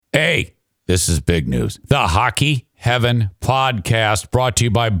Hey, this is big news. The Hockey Heaven podcast, brought to you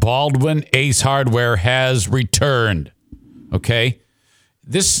by Baldwin Ace Hardware, has returned. Okay?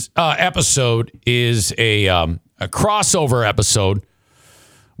 This episode is a crossover episode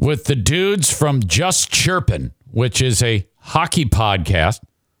with the dudes from Just Chirpin', which is a hockey podcast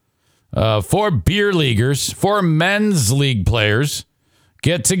for beer leaguers, for men's league players,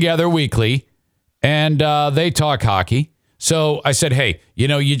 get together weekly, and they talk hockey. So I said, hey,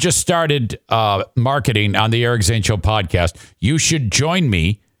 you just started marketing on the Eric Zane Show podcast. You should join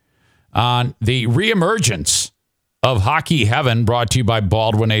me on the reemergence of Hockey Heaven, brought to you by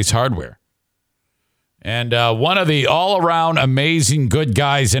Baldwin Ace Hardware. And one of the all-around amazing good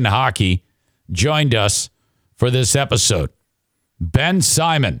guys in hockey joined us for this episode. Ben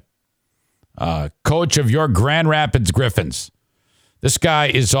Simon, coach of your Grand Rapids Griffins. This guy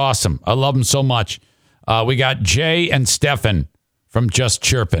is awesome. I love him so much. We got Jay and Stefan from Just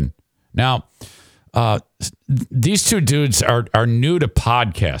Chirpin'. Now, these two dudes are new to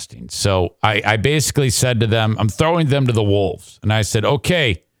podcasting. So I basically said to them, I'm throwing them to the wolves. And I said,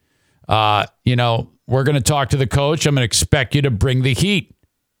 okay, we're going to talk to the coach. I'm going to expect you to bring the heat.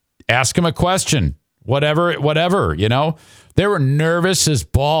 Ask him a question, whatever. They were nervous as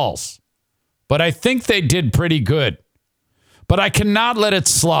balls, but I think they did pretty good. But I cannot let it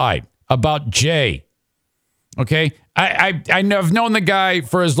slide about Jay. Okay, I've known the guy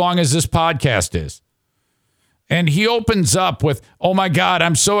for as long as this podcast is. And he opens up with, oh my God,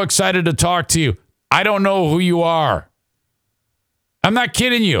 I'm so excited to talk to you. I don't know who you are. I'm not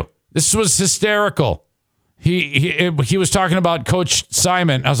kidding you. This was hysterical. He was talking about Coach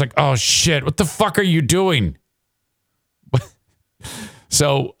Simon. I was like, oh shit, what the fuck are you doing?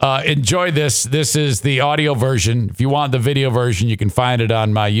 So enjoy this. This is the audio version. If you want the video version, you can find it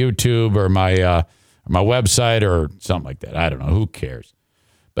on my YouTube or my website or something like that. I don't know. Who cares?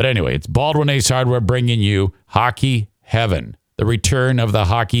 But anyway, it's Baldwin Ace Hardware bringing you Hockey Heaven, the return of the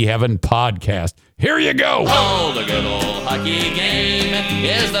Hockey Heaven podcast. Here you go. Oh, the good old hockey game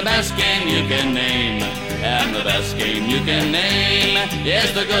is the best game you can name. And the best game you can name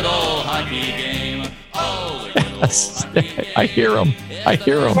is the good old hockey game. Oh, the good old hockey game. I hear him.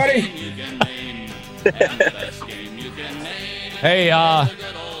 Buddy. Hey,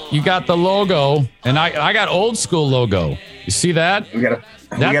 you got the logo, and I got old school logo. You see that? We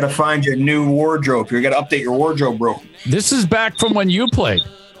gotta find you a new wardrobe. You gotta update your wardrobe, bro. This is back from when you played.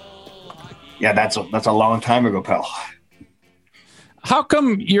 Yeah, that's a long time ago, pal. How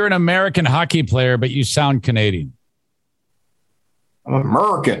come you're an American hockey player, but you sound Canadian? I'm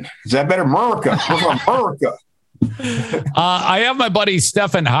American. Is that better? America. We're from America. I have my buddy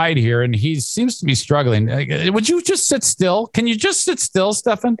Stefan Hyde here, and he seems to be struggling. Would you just sit still? Can you just sit still,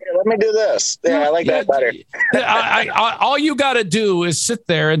 Stefan? Here, let me do this. Yeah, I like that better. All you got to do is sit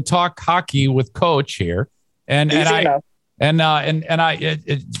there and talk hockey with Coach here, Stefan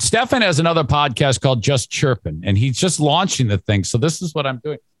has another podcast called Just Chirpin', and he's just launching the thing. So this is what I'm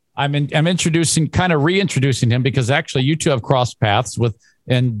doing. I'm reintroducing him because actually you two have crossed paths with,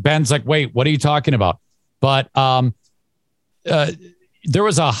 and Ben's like, wait, what are you talking about? But there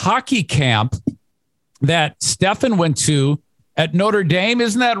was a hockey camp that Stefan went to at Notre Dame.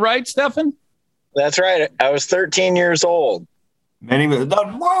 Isn't that right, Stefan? That's right. I was 13 years old.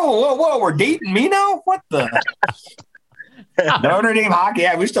 Whoa. We're dating me now? What the? Notre Dame hockey.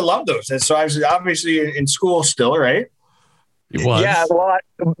 Yeah, we used to love those. And so I was obviously in school still, right? It was. Yeah, a lot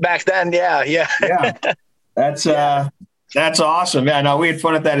back then. Yeah. That's awesome. Yeah, no, we had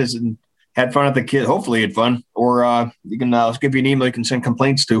fun at that. Had fun at the kid. Hopefully, had fun. Or you can I'll give you an email you can send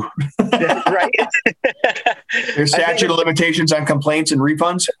complaints to. Right. There's statute of limitations on complaints and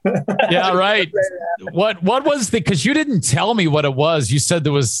refunds. Yeah, right. What was because you didn't tell me what it was. You said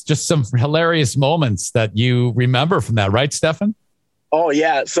there was just some hilarious moments that you remember from that, right, Stefan? Oh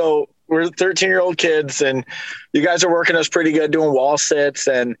yeah. So we're 13-year-old kids, and you guys are working us pretty good doing wall sits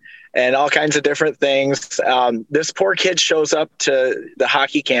and all kinds of different things. This poor kid shows up to the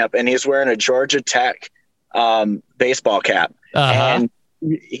hockey camp, and he's wearing a Georgia Tech baseball cap. Uh-huh.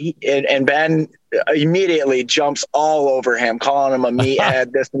 And Ben immediately jumps all over him, calling him a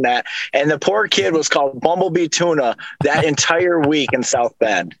meathead, this and that. And the poor kid was called Bumblebee Tuna that entire week in South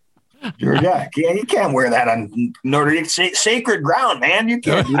Bend. Yeah, you can't wear that on Notre Dame. Sacred ground, man. You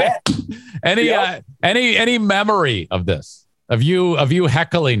can't do that. Any memory of this? Of you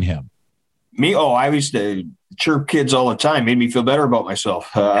heckling him? Me? Oh, I used to chirp kids all the time. Made me feel better about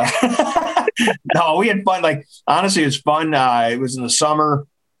myself. No, we had fun. Like, honestly, it was fun. It was in the summer,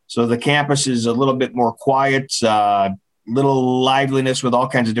 so the campus is a little bit more quiet, little liveliness with all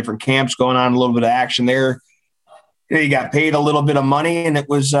kinds of different camps going on, a little bit of action there. you got paid a little bit of money, and it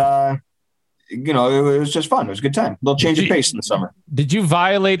was, it was just fun. It was a good time. A little change of pace in the summer. Did you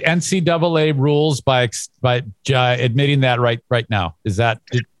violate NCAA rules by admitting that right now? Is that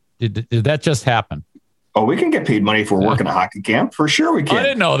did that just happen? Oh, we can get paid money if we're working a hockey camp. For sure we can. I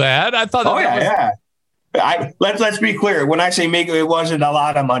didn't know that. I thought that yeah. Let's be clear. When I say make it wasn't a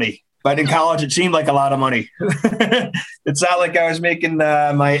lot of money. But in college, it seemed like a lot of money. It's not like I was making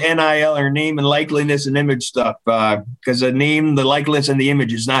my NIL or name and likeliness and image stuff because the name, the likeness, and the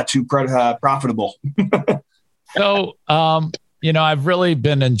image is not too profitable. So, I've really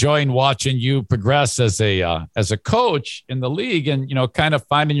been enjoying watching you progress as a coach in the league and, kind of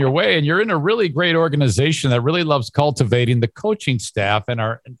finding your way. And you're in a really great organization that really loves cultivating the coaching staff. And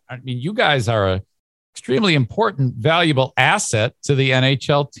you guys are a extremely important, valuable asset to the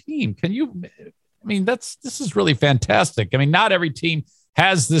NHL team. This is really fantastic. Not every team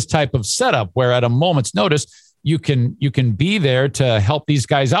has this type of setup where at a moment's notice, you can be there to help these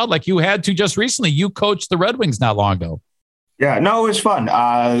guys out. Like you had to just recently. You coached the Red Wings not long ago. Yeah, no, it was fun.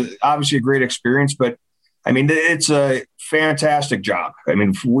 Obviously a great experience, but it's a fantastic job.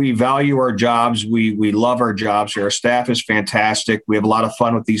 We value our jobs. We love our jobs. Our staff is fantastic. We have a lot of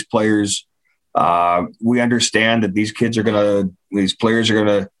fun with these players. We understand that these players are going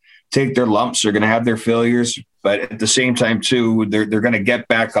to take their lumps. They're going to have their failures, but at the same time too, they're going to get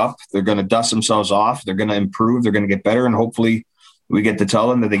back up. They're going to dust themselves off. They're going to improve. They're going to get better. And hopefully we get to tell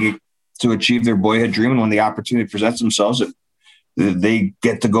them that they get to achieve their boyhood dream. And when the opportunity presents themselves, they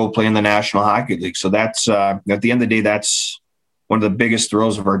get to go play in the National Hockey League. So that's, at the end of the day, that's one of the biggest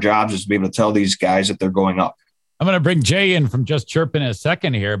thrills of our jobs is to be able to tell these guys that they're going up. I'm going to bring Jay in from Just Chirping in a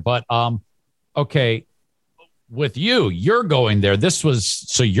second here, but, okay, with you're going there.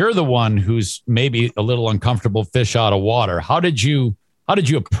 So you're the one who's maybe a little uncomfortable fish out of water. How did you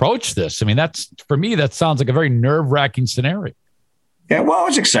approach this? For me, that sounds like a very nerve-wracking scenario. Yeah, well, I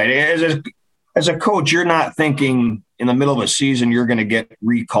was excited. As a coach, you're not thinking in the middle of a season you're going to get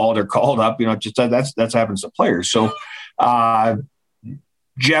recalled or called up. Just that happens to players. So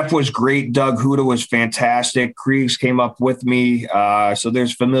Jeff was great. Doug Huda was fantastic. Kriegs came up with me. So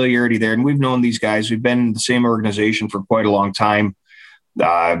there's familiarity there. And we've known these guys. We've been in the same organization for quite a long time.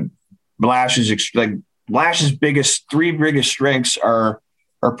 Blash's three biggest strengths are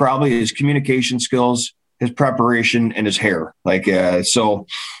probably his communication skills, his preparation, and his hair.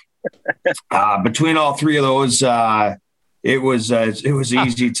 Between all three of those, it was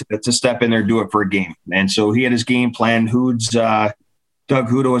easy to step in there and do it for a game. And so he had his game plan. Doug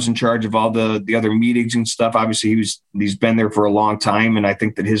Huda was in charge of all the other meetings and stuff. Obviously, he's been there for a long time, and I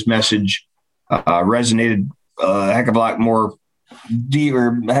think that his message resonated a heck of a lot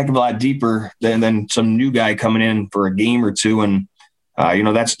deeper than some new guy coming in for a game or two. And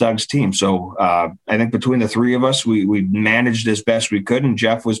that's Doug's team. So I think between the three of us, we managed as best we could, and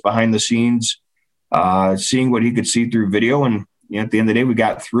Jeff was behind the scenes, seeing what he could see through video. And at the end of the day, we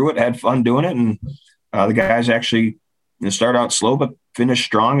got through it, had fun doing it, and the guys actually start out slow but finish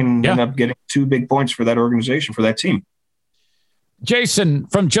strong and end up getting 2 big points for that organization, for that team. Jason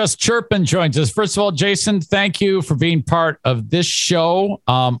from Just Chirpin joins us. First of all, Jason, thank you for being part of this show.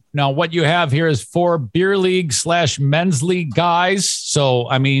 Now, what you have here is 4 beer league / men's league guys. So,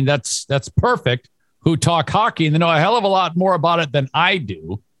 that's perfect, who talk hockey and they know a hell of a lot more about it than I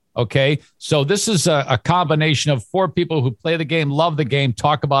do. Okay. So this is a combination of 4 people who play the game, love the game,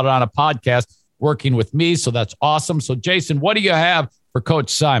 talk about it on a podcast, working with me. So that's awesome. So, Jason, what do you have for Coach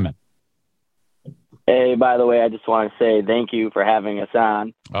Simon? Hey, by the way, I just want to say thank you for having us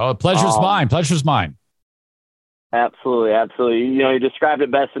on. Oh, pleasure's mine. Pleasure's mine. Absolutely. Absolutely. You described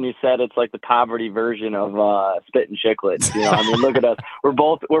it best when you said it's like the poverty version of Spit and Chicklets. Look at us. We're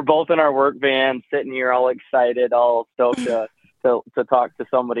both in our work van sitting here all excited, all stoked to talk to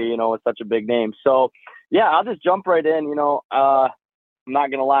somebody, with such a big name. So yeah, I'll just jump right in. I'm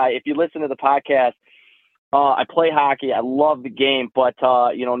not going to lie. If you listen to the podcast, I play hockey. I love the game, but,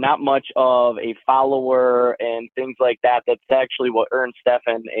 not much of a follower and things like that. That's actually what earned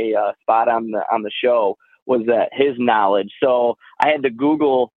Stefan a spot on the show, was that his knowledge. So I had to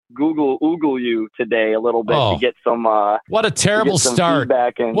Google you today a little bit to get some. What a terrible start!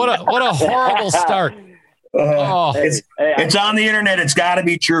 What a horrible start! It's on the internet. It's got to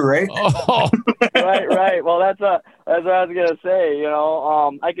be true, right? Right. Well, that's what I was gonna say.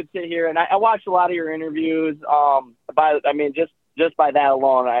 I could sit here and I watched a lot of your interviews. Just by that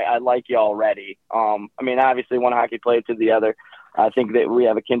alone, I like you already. Obviously, one hockey player to the other. I think that we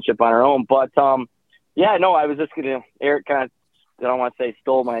have a kinship on our own. But I was just gonna. Eric kind of, I don't want to say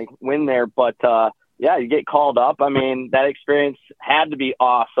stole my win there, but you get called up. That experience had to be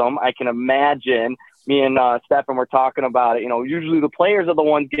awesome. I can imagine me and Stefan were talking about it. Usually the players are the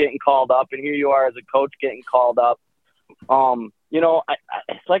ones getting called up, and here you are as a coach getting called up.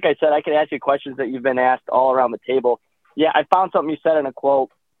 Like I said, I could ask you questions that you've been asked all around the table. Yeah, I found something you said in a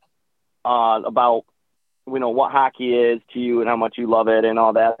quote about, what hockey is to you and how much you love it and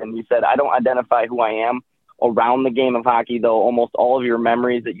all that. And you said, I don't identify who I am around the game of hockey, though almost all of your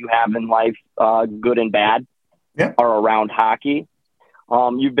memories that you have in life, good and bad, are around hockey.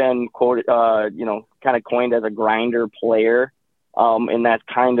 You've been quoted, kind of coined as a grinder player. And that's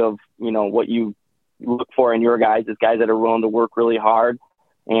kind of, what you look for in your guys is guys that are willing to work really hard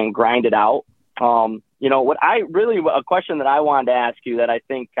and grind it out. A question that I wanted to ask you that I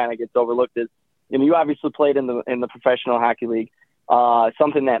think kind of gets overlooked is, you obviously played in the professional hockey league,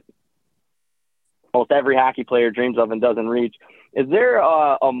 something that most every hockey player dreams of and doesn't reach. Is there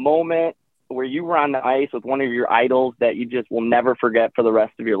a moment where you were on the ice with one of your idols that you just will never forget for the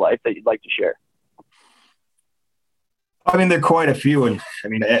rest of your life that you'd like to share? I mean, there are quite a few. And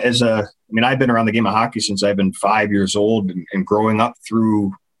I've been around the game of hockey since I've been 5 years old and growing up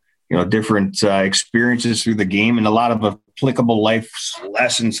through, different experiences through the game and a lot of applicable life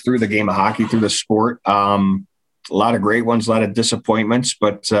lessons through the game of hockey, through the sport. A lot of great ones, a lot of disappointments,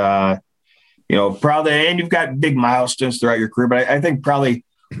 but, probably, and you've got big milestones throughout your career, but I think probably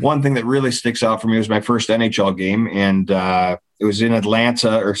one thing that really sticks out for me was my first NHL game. And it was in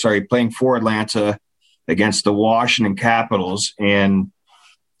playing for Atlanta against the Washington Capitals. And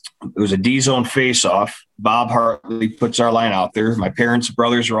it was a D-zone face-off. Bob Hartley puts our line out there. My parents and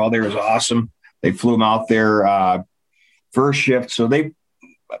brothers were all there. It was awesome. They flew them out there first shift. So they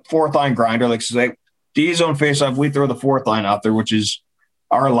fourth line grinder, D-zone face-off. We throw the fourth line out there, which is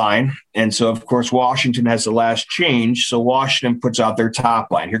our line. And so, of course, Washington has the last change. So Washington puts out their top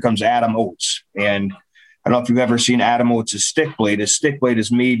line. Here comes Adam Oates. And I don't know if you've ever seen Adam Oates' stick blade. His stick blade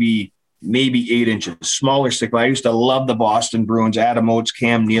is maybe 8 inches, smaller stick blade. I used to love the Boston Bruins, Adam Oates,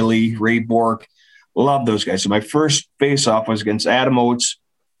 Cam Neely, Ray Bourque. Love those guys. So my first face-off was against Adam Oates,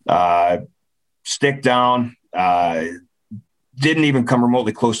 stick down, didn't even come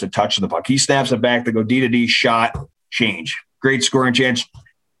remotely close to touching the puck. He snaps it back to go D-to-D, shot, change. Great scoring chance.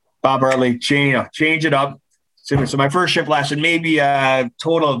 Bob Hartley, change it up. So my first shift lasted maybe a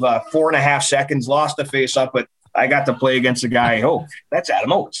total of 4.5 seconds, lost the face-off, but I got to play against a guy. Oh, that's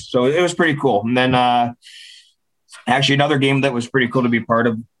Adam Oates. So it was pretty cool. And then actually another game that was pretty cool to be part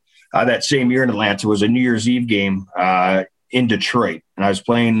of that same year in Atlanta was a New Year's Eve game in Detroit. And I was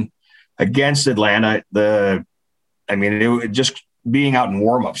playing against Atlanta. It was just being out in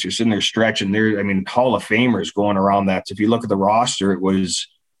warmups, you're sitting there stretching there. Hall of Famers going around that. So if you look at the roster, it was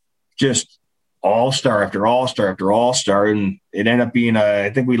just all-star after all-star after all-star. And it ended up being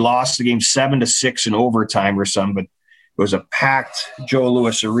I think we lost the game 7-6 in overtime or something, but it was a packed Joe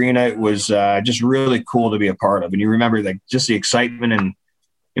Louis Arena. It was just really cool to be a part of. And you remember just the excitement and,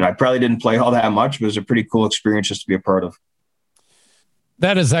 I probably didn't play all that much, but it was a pretty cool experience just to be a part of.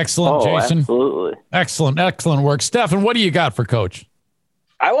 That is excellent, Jason. Absolutely. Excellent work. Stefan, what do you got for Coach?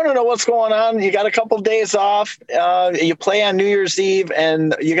 I want to know what's going on. You got a couple of days off. You play on New Year's Eve,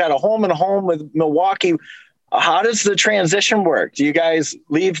 and you got a home and home with Milwaukee. How does the transition work? Do you guys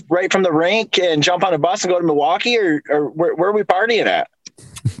leave right from the rink and jump on a bus and go to Milwaukee, or where are we partying at?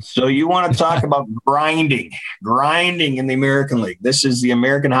 So you want to talk about grinding in the American League. This is the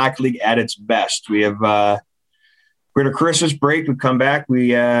American Hockey League at its best. We have we're at a Christmas break. We come back.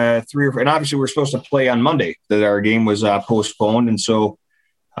 We and obviously we're supposed to play on Monday. That our game was postponed, and so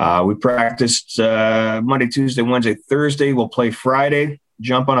we practiced Monday, Tuesday, Wednesday, Thursday. We'll play Friday.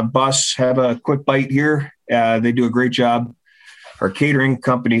 Jump on a bus, have a quick bite here. They do a great job. Our catering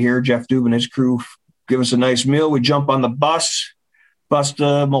company here, Jeff Dubin and his crew, give us a nice meal. We jump on the bus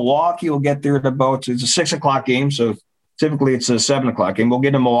to Milwaukee. We'll get there at it's a 6:00 game. So typically it's a 7:00 game. We'll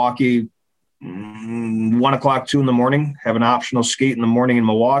get to Milwaukee 1:00, 2 in the morning, have an optional skate in the morning in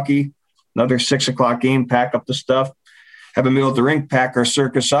Milwaukee, another 6:00 game, pack up the stuff, have a meal at the rink, pack our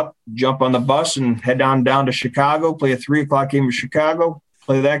circus up, jump on the bus and head down to Chicago, play a 3:00 game in Chicago,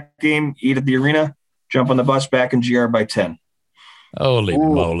 play that game, eat at the arena, jump on the bus back in GR by 10. Holy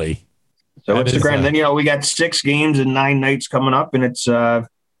moly. So it's the grind. Then, we got 6 games and 9 nights coming up, and it's,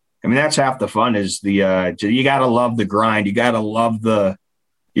 that's half the fun is you got to love the grind. You got to love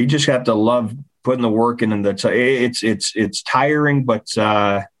you just have to love putting the work in, and it's tiring, but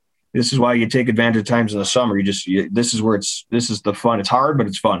this is why you take advantage of times in the summer. This is the fun. It's hard, but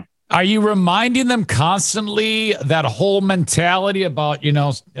it's fun. Are you reminding them constantly that whole mentality about,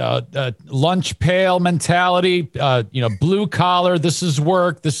 lunch pail mentality, blue collar, this is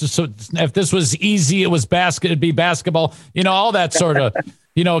work. This is if this was easy, it'd be basketball, all that sort of,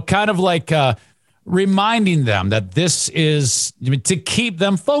 kind of like reminding them that this is to keep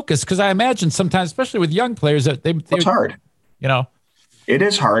them focused. Because I imagine sometimes, especially with young players, that it's hard. It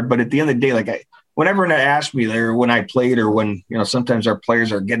is hard. But at the end of the day, like whenever they ask me there when I played or when, sometimes our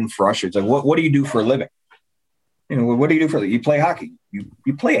players are getting frustrated, it's like, what do you do for a living? What do you do for a living? You play hockey.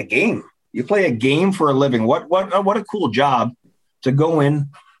 You play a game. You play a game for a living. What a cool job to go in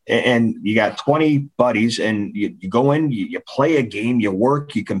and you got 20 buddies and you go in, you play a game, you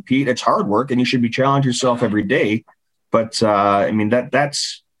work, you compete. It's hard work and you should be challenging yourself every day. But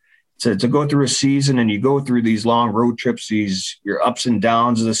that's to go through a season and you go through these long road trips, your ups and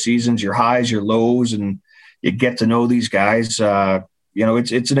downs of the seasons, your highs, your lows, and you get to know these guys.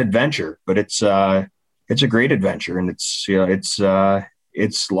 It's an adventure, but it's a great adventure, and it's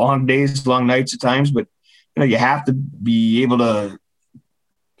long days, long nights at times, but you have to be able to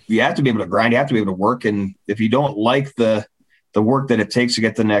grind. You have to be able to work. And if you don't like the work that it takes to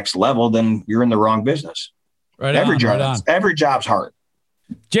get to the next level, then you're in the wrong business. Every job's hard.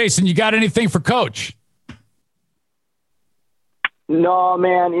 Jason, you got anything for Coach? No,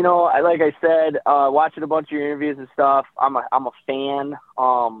 man. Like I said, watching a bunch of your interviews and stuff, I'm a fan.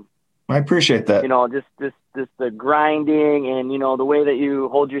 I appreciate that. Just the grinding and, the way that you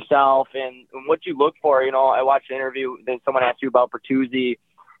hold yourself and what you look for. I watched an interview, then someone asked you about Bertuzzi,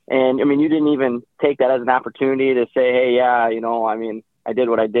 and you didn't even take that as an opportunity to say, hey, yeah, I did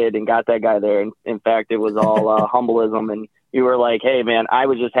what I did and got that guy there. And in fact, it was all humbleism. And you were like, hey, man, I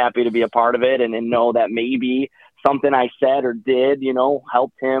was just happy to be a part of it and know that maybe something I said or did,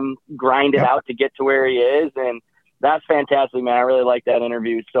 helped him grind it out to get to where he is. And that's fantastic, man. I really like that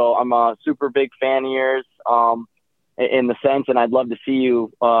interview. So I'm a super big fan of yours in the sense, and I'd love to see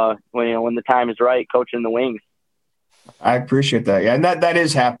you when the time is right, coaching the Wings. I appreciate that. Yeah, and that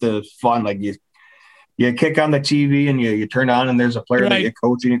is half the fun. Like you kick on the TV and you turn on and there's a player that you're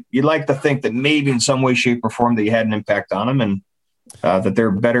coaching. You'd like to think that maybe in some way, shape, or form that you had an impact on them and that they're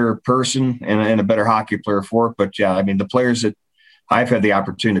a better person and a better hockey player for it. But yeah, the players that I've had the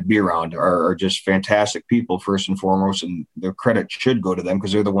opportunity to be around are just fantastic people first and foremost, and the credit should go to them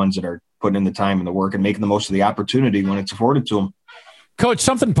because they're the ones that are putting in the time and the work and making the most of the opportunity when it's afforded to them. Coach,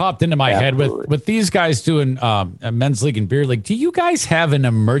 something popped into my head with these guys doing a men's league and beer league. Do you guys have an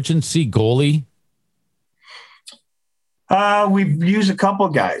emergency goalie? We've used a couple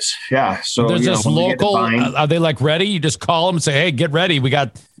of guys. Yeah. So there's this local, are they like ready? You just call them and say, hey, get ready.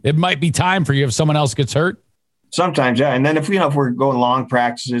 It might be time for you if someone else gets hurt. Sometimes. Yeah. And then if we're going long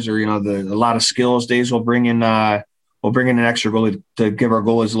practices or, a lot of skills days, we'll bring in an extra goalie to give our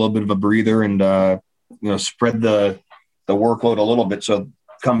goalies a little bit of a breather and, spread the workload a little bit. So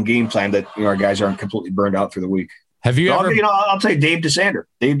come game time that, our guys aren't completely burned out through the week. Have you ever, I'll tell you, Dave DeSander,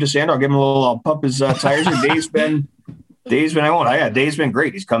 I'll give him I'll pump his tires. Dave's been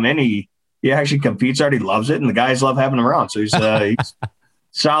great. He's come in. He actually competes hard. He loves it. And the guys love having him around. So he's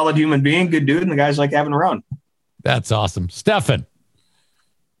solid human being, good dude. And the guys like having him around. That's awesome. Stefan.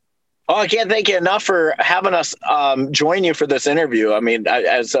 Oh, I can't thank you enough for having us join you for this interview.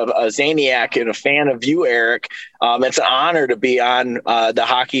 As a Zaniac and a fan of you, Eric, it's an honor to be on the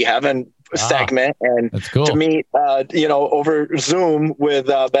Hockey Heaven segment and cool. To meet, over Zoom with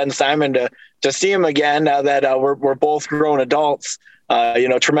Ben Simon to see him again now that we're both grown adults.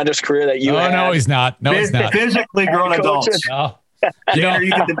 Tremendous career that you had. No, he's not. No, he's not. Physically grown adults. No. You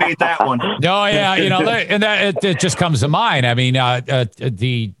can debate that one. No, yeah, and that it just comes to mind.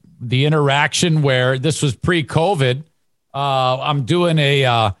 The interaction where this was pre-COVID. I'm doing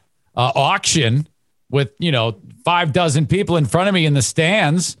a auction with 6 people in front of me in the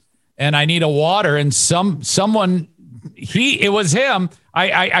stands, and I need a water, and someone it was him.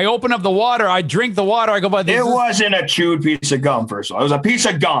 I open up the water, I drink the water, I go, but it wasn't a chewed piece of gum. First of all, it was a piece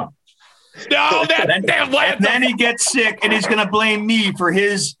of gum. No, and then he gets sick, and he's going to blame me for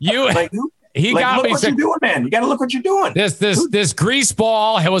his. He got look me. What you're doing, man? You got to look what you're doing. This grease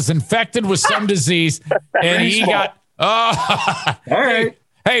ball was infected with some disease, and he got. All right.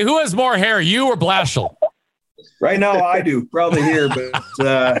 Hey, who has more hair, you or Blashill? Right now, I do probably here, but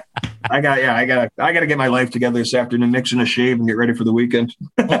I got to get my life together this afternoon, mix and a shave, and get ready for the weekend.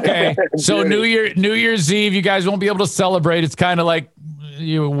 Okay, so New Year's Eve, you guys won't be able to celebrate. It's kind of like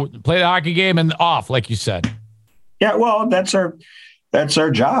you play the hockey game and off, like you said. Yeah, well, that's our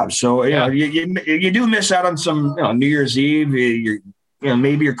job. So you do miss out on some New Year's Eve.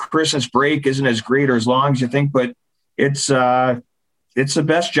 Maybe your Christmas break isn't as great or as long as you think, but it's the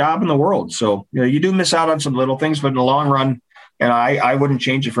best job in the world. So you do miss out on some little things, but in the long run, I wouldn't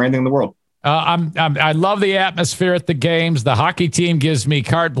change it for anything in the world. I love the atmosphere at the games. The hockey team gives me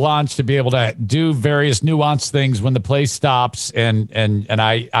carte blanche to be able to do various nuanced things when the play stops, and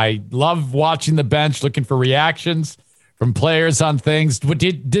I love watching the bench, looking for reactions from players on things.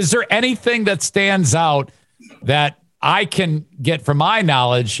 Is there anything that stands out that I can get from my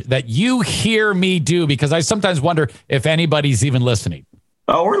knowledge that you hear me do? Because I sometimes wonder if anybody's even listening.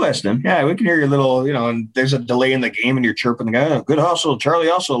 Oh, we're listening. Yeah, we can hear your little, and there's a delay in the game and you're chirping the guy. Oh, good hustle. Charlie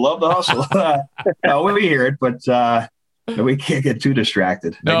also love the hustle. No, we hear it, but we can't get too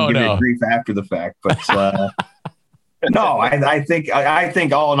distracted. I can give you grief after the fact. But no, I think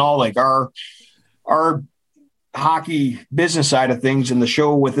all in all, like our hockey business side of things and the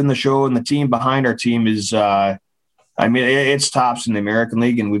show within the show and the team behind our team is, it's tops in the American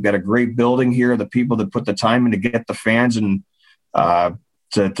League, and we've got a great building here. The people that put the time in to get the fans and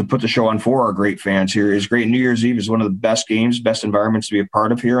to put the show on for our great fans here is great. New Year's Eve is one of the best games, best environments to be a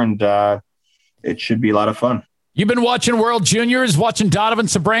part of here, and it should be a lot of fun. You've been watching World Juniors, watching Donovan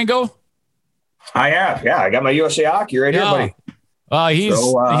Sabrango? I have, yeah. I got my USA Hockey right here, buddy.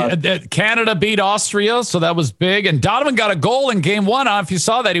 Canada beat Austria, so that was big. And Donovan got a goal in game one. I don't know if you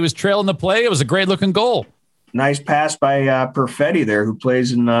saw that. He was trailing the play. It was a great-looking goal. Nice pass by Perfetti there, who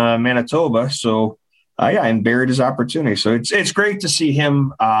plays in Manitoba. So, and buried his opportunity. So it's great to see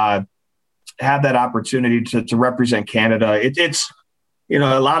him have that opportunity to represent Canada. It's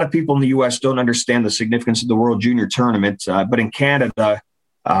a lot of people in the U.S. don't understand the significance of the World Junior Tournament, but in Canada,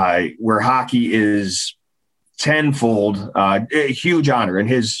 where hockey is tenfold, a huge honor. And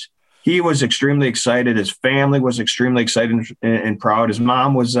he was extremely excited. His family was extremely excited and proud. His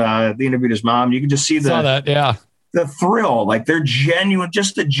mom was, they interviewed his mom. You could just see the thrill, like they're genuine,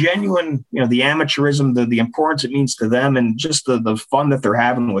 just the genuine, the amateurism, the importance it means to them, and just the fun that they're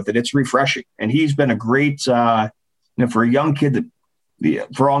having with it. It's refreshing. And he's been a great, for a young kid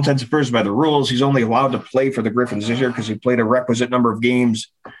that, for all intents and purposes, by the rules, he's only allowed to play for the Griffins this year because he played a requisite number of games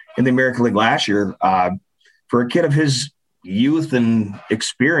in the American League last year. For a kid of his youth and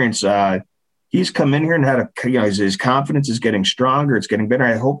experience, he's come in here and had his confidence is getting stronger. It's getting better.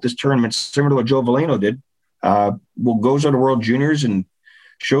 I hope this tournament, similar to what Joe Valeno did, goes to the World Juniors and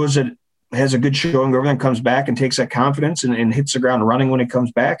shows that has a good showing. Everything comes back and takes that confidence and hits the ground running when it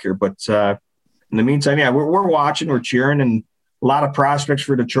comes back here. But in the meantime, we're watching, we're cheering, and a lot of prospects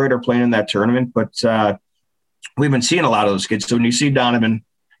for Detroit are playing in that tournament. But we've been seeing a lot of those kids. So when you see Donovan,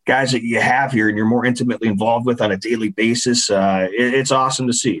 guys that you have here and you're more intimately involved with on a daily basis, it's awesome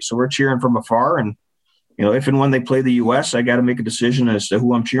to see. So we're cheering from afar, and if and when they play the U.S., I got to make a decision as to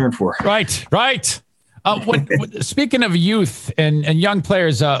who I'm cheering for. Right. Speaking of youth and young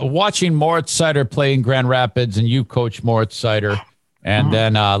players, watching Moritz Seider play in Grand Rapids, and you coach Moritz Seider, and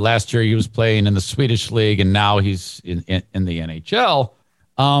then last year he was playing in the Swedish league, and now he's in the NHL.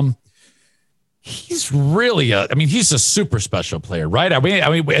 He's really he's a super special player, right? I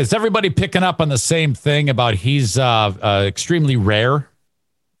mean, is everybody picking up on the same thing about he's extremely rare?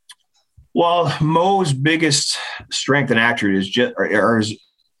 Well, Mo's biggest strength and attribute is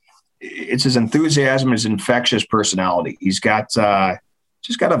it's his enthusiasm, his infectious personality. He's got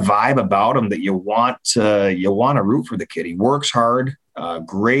just got a vibe about him that you want to root for the kid. He works hard,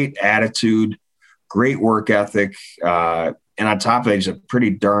 great attitude, great work ethic, and on top of that, he's a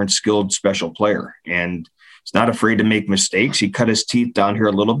pretty darn skilled special player. And he's not afraid to make mistakes. He cut his teeth down here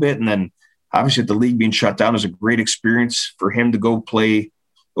a little bit, and then obviously the league being shut down is a great experience for him to go play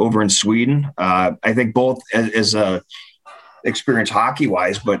over in Sweden. I think both as a experience hockey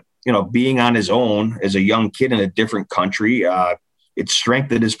wise, but being on his own as a young kid in a different country, it's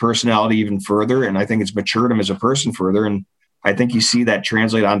strengthened his personality even further. And I think it's matured him as a person further. And I think you see that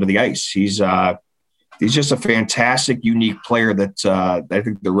translate onto the ice. He's just a fantastic, unique player that I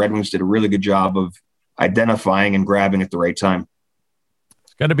think the Red Wings did a really good job of identifying and grabbing at the right time.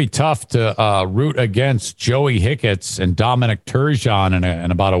 It's going to be tough to root against Joey Hicketts and Dominic Turgeon in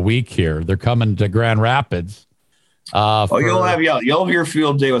about a week here. They're coming to Grand Rapids. You'll have your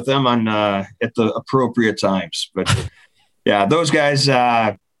field day with them on at the appropriate times. But yeah, those guys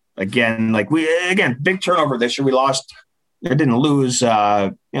again, big turnover this year. We lost. They didn't lose. Just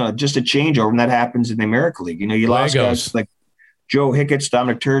a changeover, and that happens in the American League. You lost guys like Joe Hicketts,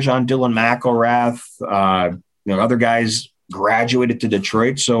 Dominic Turgeon, Dylan McElrath. Other guys graduated to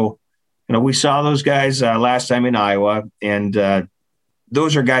Detroit. So we saw those guys last time in Iowa, and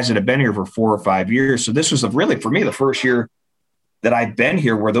those are guys that have been here for 4 or 5 years. So this was really, for me, the first year that I've been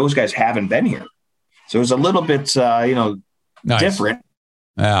here where those guys haven't been here. So it was a little bit, nice. Different.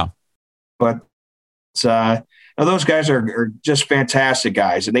 Yeah. But those guys are just fantastic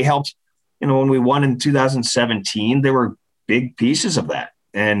guys. And they helped, when we won in 2017, they were big pieces of that.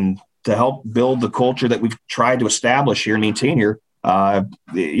 And to help build the culture that we've tried to establish here and maintain here.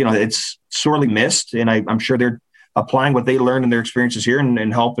 It's sorely missed, and I'm sure they're applying what they learned in their experiences here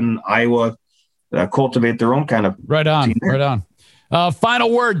and helping Iowa cultivate their own kind of right on.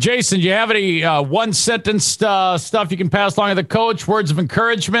 Final word, Jason. Do you have any one sentence stuff you can pass along to the coach? Words of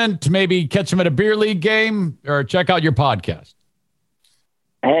encouragement to maybe catch him at a beer league game or check out your podcast.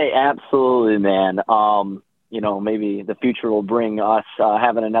 Hey, absolutely, man. Maybe the future will bring us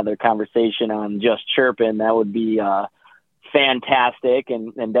having another conversation on just chirping. That would be fantastic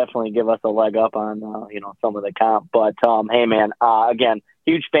and definitely give us a leg up on, some of the comp. But, hey, man, again,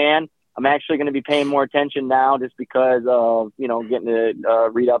 huge fan. I'm actually going to be paying more attention now just because of, getting to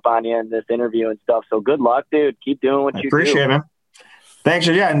read up on you in this interview and stuff. So good luck, dude. Keep doing what you do. Appreciate it, man. Thanks.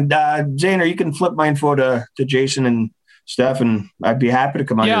 Yeah. And Zaner, you can flip my info to Jason and Steph, and I'd be happy to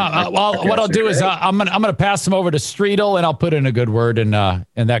come on. Yeah. What I'll do is I'm gonna pass them over to Streetel, and I'll put in a good word in that,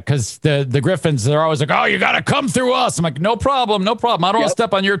 because the Griffins, they're always like, oh, you got to come through us. I'm like, no problem. I don't want to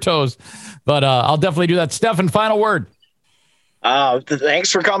step on your toes, but I'll definitely do that. Steph, final word.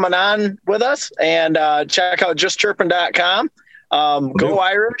 Thanks for coming on with us, and check out justchirping.com. Go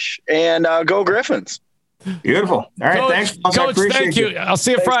Irish and go Griffins. Beautiful. All right. Coach, thanks. Coach, I appreciate thank you. I'll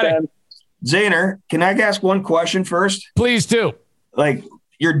see you Thanks, Friday. man. Zaner, can I ask one question first? Please do. Like,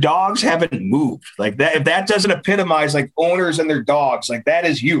 your dogs haven't moved like that. If that doesn't epitomize like owners and their dogs, like that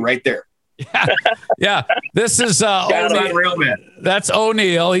is you right there. Yeah. This is O'Neal. That's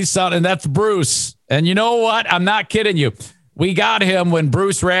O'Neal. He's son, and that's Bruce. And you know what? I'm not kidding you. We got him when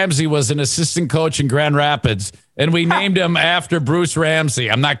Bruce Ramsey was an assistant coach in Grand Rapids, and we named him after Bruce Ramsey.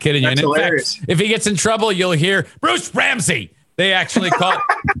 I'm not kidding you. That's and in hilarious. fact, if he gets in trouble, you'll hear Bruce Ramsey. They actually call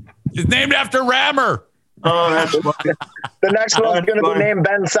it's named after Rammer. Oh, that's funny. The next one's going to be named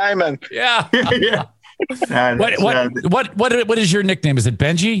Ben Simon. Yeah. Yeah. What is your nickname? Is it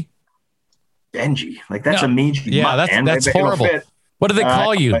Benji? Benji. Like, that's No. a mean. Yeah, that's horrible. What do they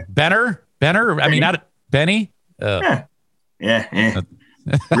call you? Benner? I mean, not Benny? Yeah.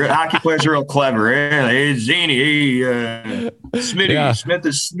 Hockey players are real clever. Hey, Zany. Hey, Smitty. Yeah. Smith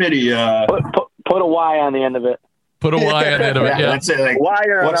is Smitty. Put a Y on the end of it. Put a Y on the end of it. Yeah. That's it. Like, Why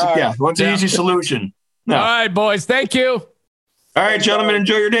or what's an easy solution? No. All right, boys. Thank you. All right, gentlemen.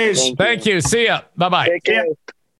 Enjoy your days. Thank you. See ya. Bye-bye. Take care.